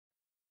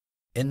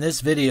In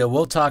this video,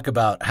 we'll talk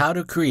about how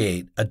to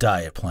create a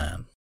diet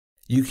plan.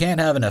 You can't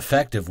have an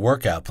effective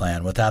workout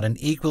plan without an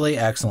equally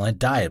excellent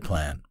diet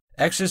plan.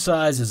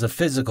 Exercise is a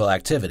physical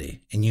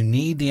activity, and you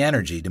need the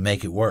energy to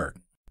make it work.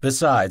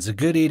 Besides, a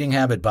good eating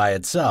habit by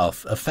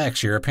itself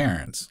affects your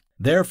appearance.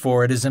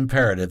 Therefore, it is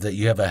imperative that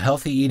you have a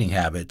healthy eating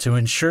habit to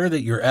ensure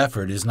that your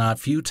effort is not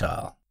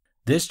futile.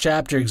 This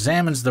chapter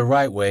examines the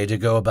right way to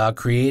go about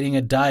creating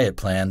a diet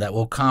plan that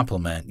will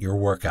complement your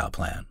workout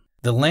plan.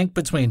 The link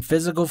between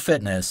physical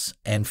fitness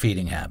and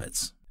feeding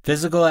habits.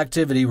 Physical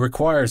activity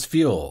requires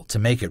fuel to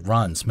make it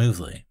run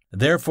smoothly.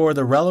 Therefore,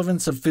 the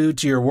relevance of food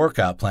to your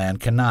workout plan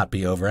cannot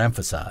be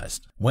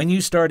overemphasized. When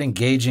you start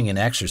engaging in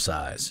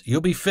exercise,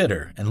 you'll be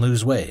fitter and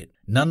lose weight.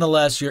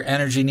 Nonetheless, your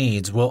energy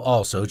needs will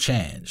also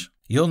change.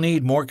 You'll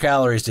need more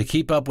calories to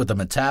keep up with the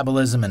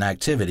metabolism and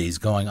activities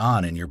going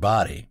on in your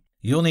body.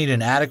 You'll need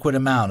an adequate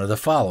amount of the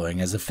following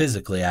as a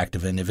physically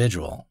active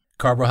individual.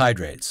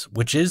 Carbohydrates,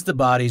 which is the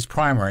body's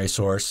primary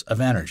source of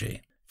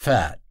energy.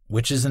 Fat,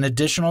 which is an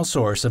additional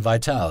source of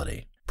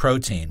vitality.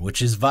 Protein,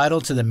 which is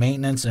vital to the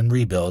maintenance and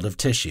rebuild of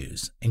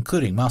tissues,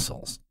 including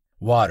muscles.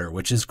 Water,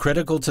 which is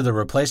critical to the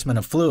replacement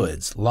of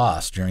fluids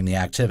lost during the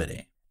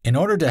activity. In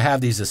order to have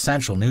these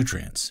essential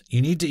nutrients,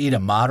 you need to eat a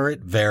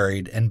moderate,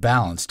 varied, and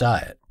balanced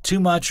diet. Too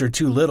much or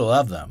too little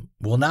of them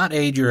will not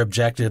aid your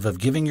objective of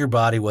giving your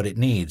body what it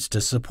needs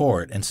to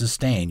support and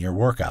sustain your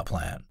workout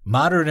plan.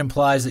 Moderate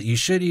implies that you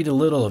should eat a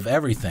little of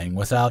everything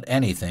without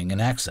anything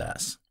in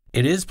excess.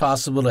 It is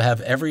possible to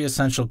have every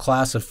essential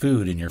class of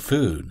food in your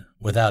food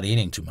without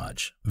eating too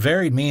much.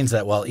 Varied means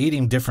that while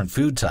eating different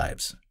food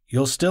types,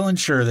 you'll still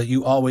ensure that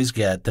you always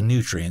get the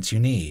nutrients you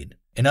need.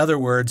 In other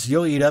words,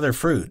 you'll eat other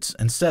fruits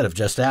instead of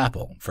just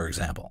apple, for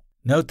example.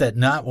 Note that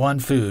not one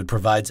food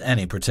provides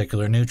any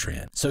particular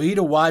nutrient, so eat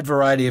a wide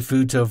variety of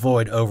food to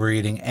avoid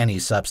overeating any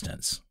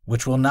substance,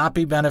 which will not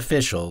be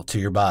beneficial to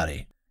your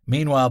body.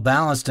 Meanwhile,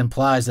 balanced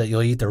implies that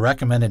you'll eat the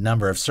recommended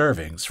number of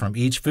servings from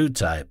each food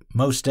type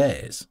most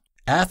days.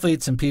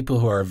 Athletes and people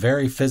who are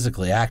very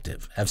physically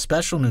active have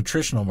special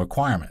nutritional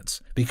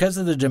requirements because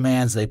of the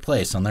demands they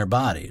place on their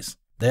bodies.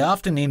 They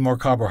often need more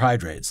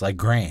carbohydrates, like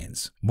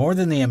grains, more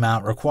than the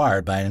amount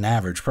required by an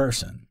average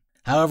person.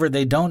 However,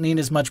 they don't need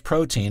as much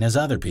protein as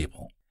other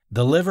people.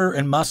 The liver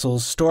and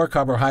muscles store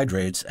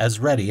carbohydrates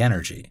as ready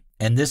energy,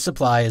 and this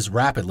supply is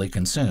rapidly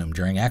consumed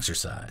during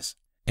exercise.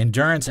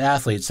 Endurance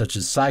athletes such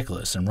as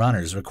cyclists and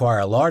runners require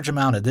a large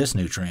amount of this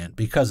nutrient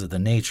because of the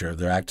nature of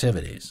their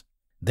activities.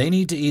 They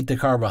need to eat the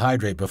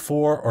carbohydrate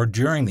before or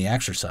during the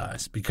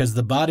exercise because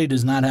the body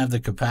does not have the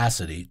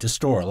capacity to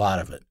store a lot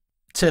of it.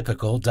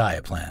 Typical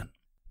diet plan.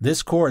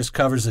 This course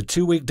covers a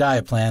 2-week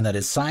diet plan that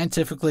is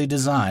scientifically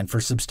designed for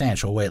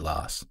substantial weight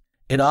loss.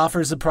 It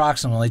offers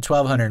approximately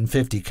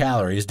 1,250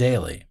 calories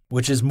daily,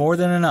 which is more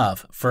than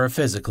enough for a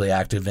physically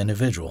active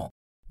individual.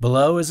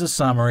 Below is a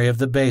summary of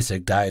the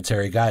basic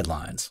dietary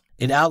guidelines.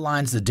 It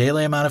outlines the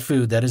daily amount of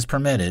food that is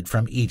permitted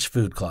from each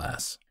food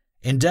class.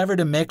 Endeavor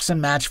to mix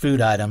and match food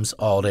items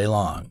all day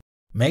long.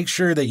 Make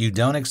sure that you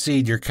don't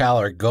exceed your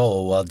caloric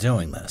goal while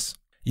doing this.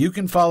 You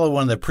can follow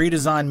one of the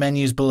pre-designed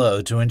menus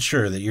below to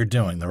ensure that you're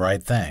doing the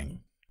right thing.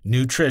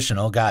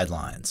 Nutritional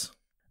guidelines.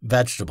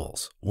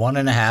 Vegetables,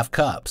 1½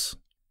 cups.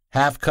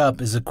 Half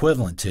cup is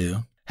equivalent to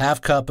half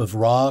cup of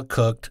raw,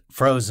 cooked,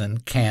 frozen,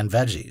 canned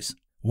veggies,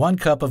 1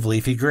 cup of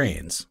leafy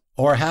greens,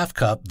 or half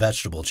cup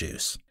vegetable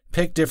juice.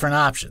 Pick different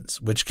options,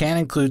 which can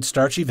include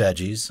starchy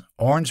veggies,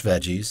 orange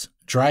veggies,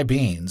 dry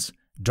beans,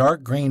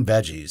 dark green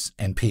veggies,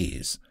 and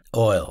peas.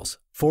 Oils,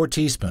 4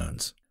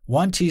 teaspoons.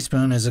 1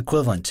 teaspoon is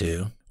equivalent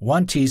to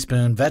 1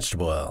 teaspoon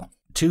vegetable oil,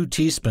 2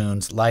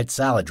 teaspoons light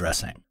salad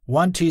dressing,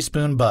 1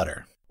 teaspoon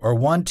butter, or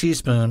 1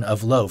 teaspoon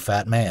of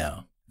low-fat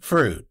mayo.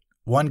 Fruit,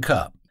 1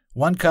 cup.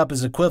 1 cup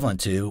is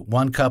equivalent to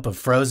 1 cup of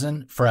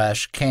frozen,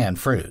 fresh, canned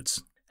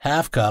fruits,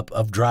 half cup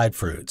of dried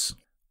fruits,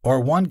 or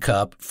 1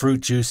 cup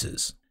fruit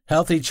juices.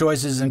 Healthy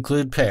choices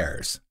include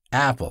pears,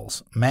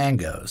 apples,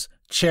 mangoes,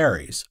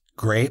 cherries,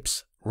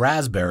 grapes,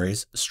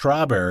 raspberries,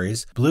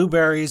 strawberries,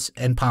 blueberries,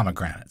 and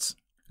pomegranates.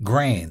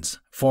 Grains,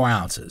 4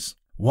 ounces.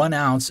 1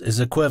 ounce is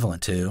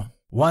equivalent to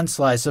 1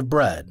 slice of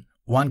bread,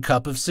 1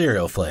 cup of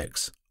cereal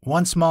flakes,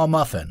 1 small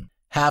muffin,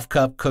 half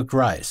cup cooked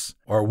rice,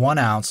 or 1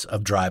 ounce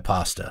of dry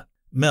pasta.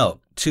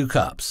 Milk, 2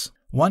 cups.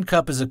 1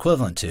 cup is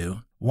equivalent to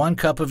 1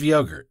 cup of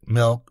yogurt,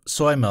 milk,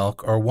 soy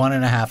milk, or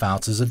 1½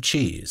 ounces of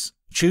cheese.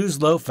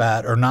 Choose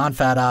low-fat or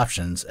non-fat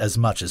options as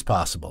much as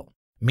possible.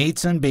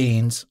 Meats and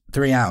beans,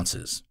 3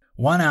 ounces.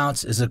 1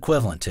 ounce is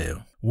equivalent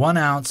to 1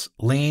 ounce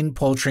lean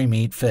poultry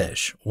meat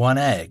fish, 1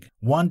 egg,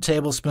 1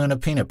 tablespoon of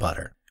peanut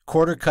butter,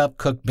 1/4 cup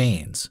cooked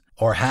beans,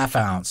 or ½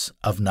 ounce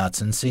of nuts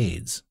and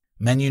seeds.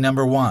 Menu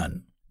number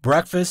 1.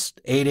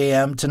 Breakfast, 8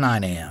 a.m. to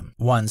 9 a.m.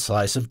 1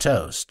 slice of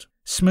toast.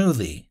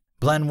 Smoothie.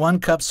 Blend 1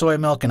 cup soy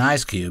milk and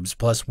ice cubes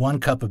plus 1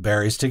 cup of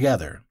berries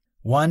together.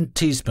 1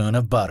 teaspoon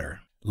of butter.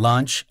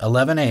 Lunch,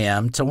 11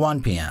 a.m. to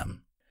 1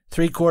 p.m.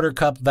 3/4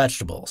 cup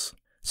vegetables,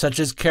 such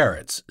as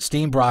carrots,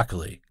 steamed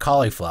broccoli,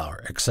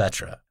 cauliflower,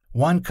 etc.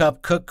 1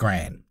 cup cooked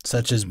grain,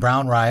 such as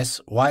brown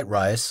rice, white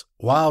rice,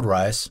 wild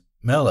rice,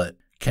 millet,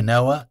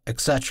 quinoa,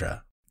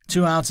 etc.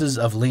 2 ounces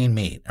of lean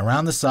meat,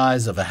 around the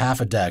size of a half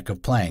a deck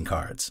of playing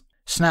cards.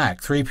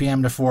 Snack 3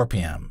 p.m. to 4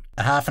 p.m.,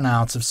 a half an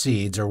ounce of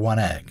seeds or 1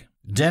 egg.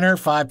 Dinner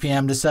 5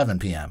 p.m. to 7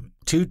 p.m.,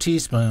 2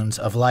 teaspoons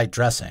of light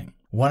dressing,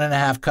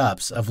 1½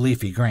 cups of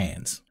leafy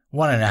greens,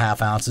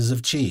 1½ ounces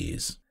of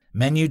cheese.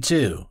 Menu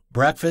 2,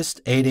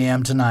 breakfast 8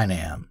 a.m. to 9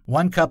 a.m.,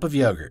 1 cup of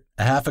yogurt,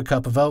 a half a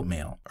cup of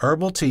oatmeal,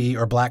 herbal tea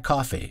or black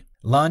coffee.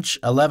 Lunch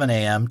 11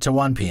 a.m. to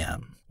 1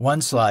 p.m.,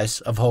 1 slice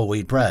of whole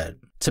wheat bread.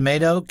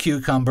 Tomato,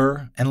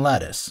 cucumber, and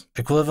lettuce,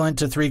 equivalent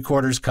to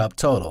 3/4 cup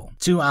total.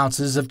 2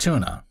 ounces of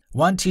tuna,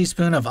 1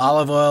 teaspoon of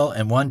olive oil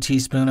and 1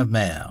 teaspoon of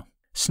mayo.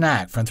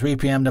 Snack from 3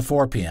 p.m. to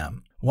 4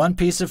 p.m., 1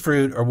 piece of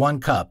fruit or 1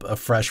 cup of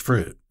fresh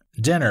fruit.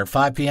 Dinner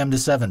 5 p.m. to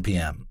 7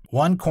 p.m.,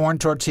 1 corn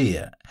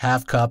tortilla,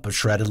 half cup of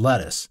shredded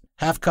lettuce,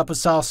 half cup of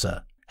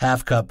salsa,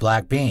 half cup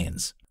black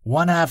beans,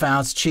 1/2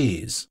 ounce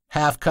cheese,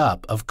 half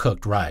cup of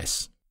cooked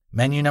rice.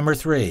 Menu number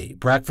 3,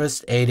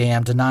 breakfast 8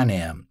 a.m. to 9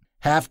 a.m.,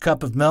 half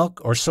cup of milk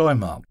or soy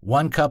milk,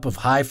 1 cup of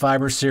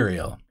high-fiber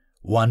cereal,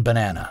 1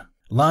 banana.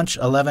 Lunch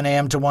 11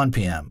 a.m. to 1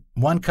 p.m.,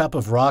 1 cup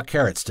of raw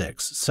carrot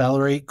sticks,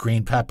 celery,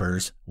 green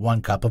peppers,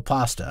 1 cup of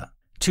pasta.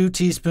 2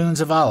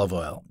 teaspoons of olive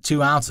oil,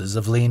 2 ounces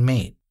of lean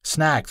meat.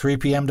 Snack 3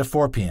 p.m. to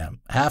 4 p.m.,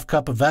 half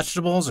cup of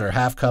vegetables or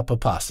half cup of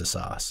pasta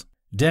sauce.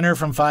 Dinner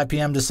from 5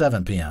 p.m. to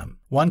 7 p.m.,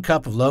 1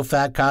 cup of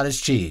low-fat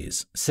cottage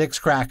cheese, 6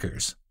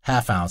 crackers,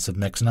 half ounce of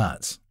mixed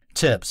nuts.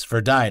 Tips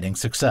for dieting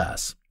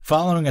success.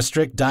 Following a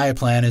strict diet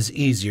plan is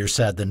easier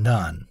said than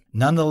done.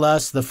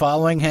 Nonetheless, the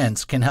following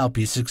hints can help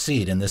you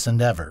succeed in this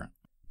endeavor.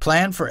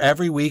 Plan for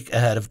every week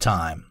ahead of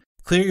time.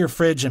 Clear your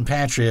fridge and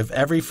pantry of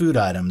every food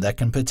item that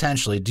can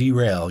potentially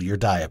derail your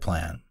diet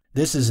plan.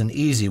 This is an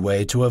easy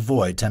way to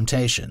avoid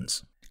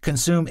temptations.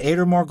 Consume 8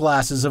 or more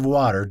glasses of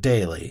water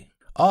daily.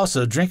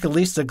 Also, drink at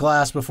least a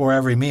glass before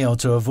every meal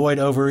to avoid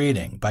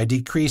overeating by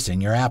decreasing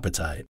your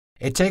appetite.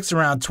 It takes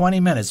around 20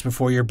 minutes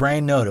before your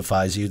brain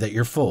notifies you that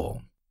you're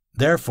full.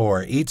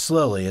 Therefore, eat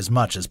slowly as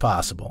much as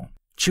possible.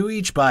 Chew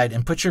each bite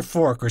and put your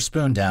fork or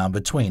spoon down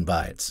between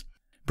bites.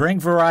 Bring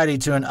variety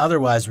to an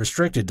otherwise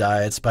restricted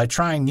diets by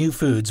trying new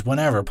foods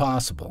whenever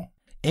possible.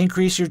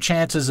 Increase your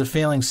chances of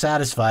feeling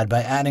satisfied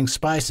by adding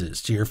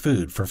spices to your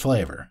food for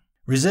flavor.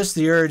 Resist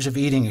the urge of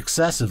eating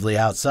excessively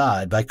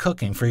outside by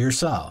cooking for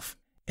yourself.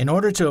 In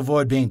order to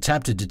avoid being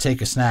tempted to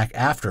take a snack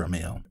after a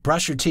meal,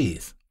 brush your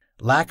teeth.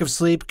 Lack of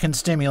sleep can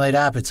stimulate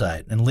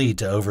appetite and lead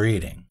to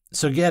overeating,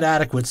 so get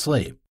adequate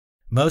sleep.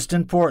 Most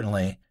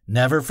importantly,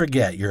 never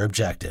forget your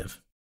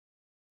objective.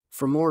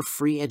 For more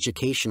free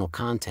educational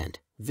content,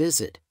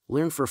 visit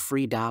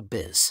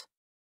learnforfree.biz.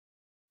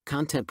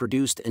 Content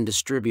produced and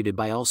distributed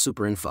by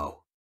AllSuperInfo.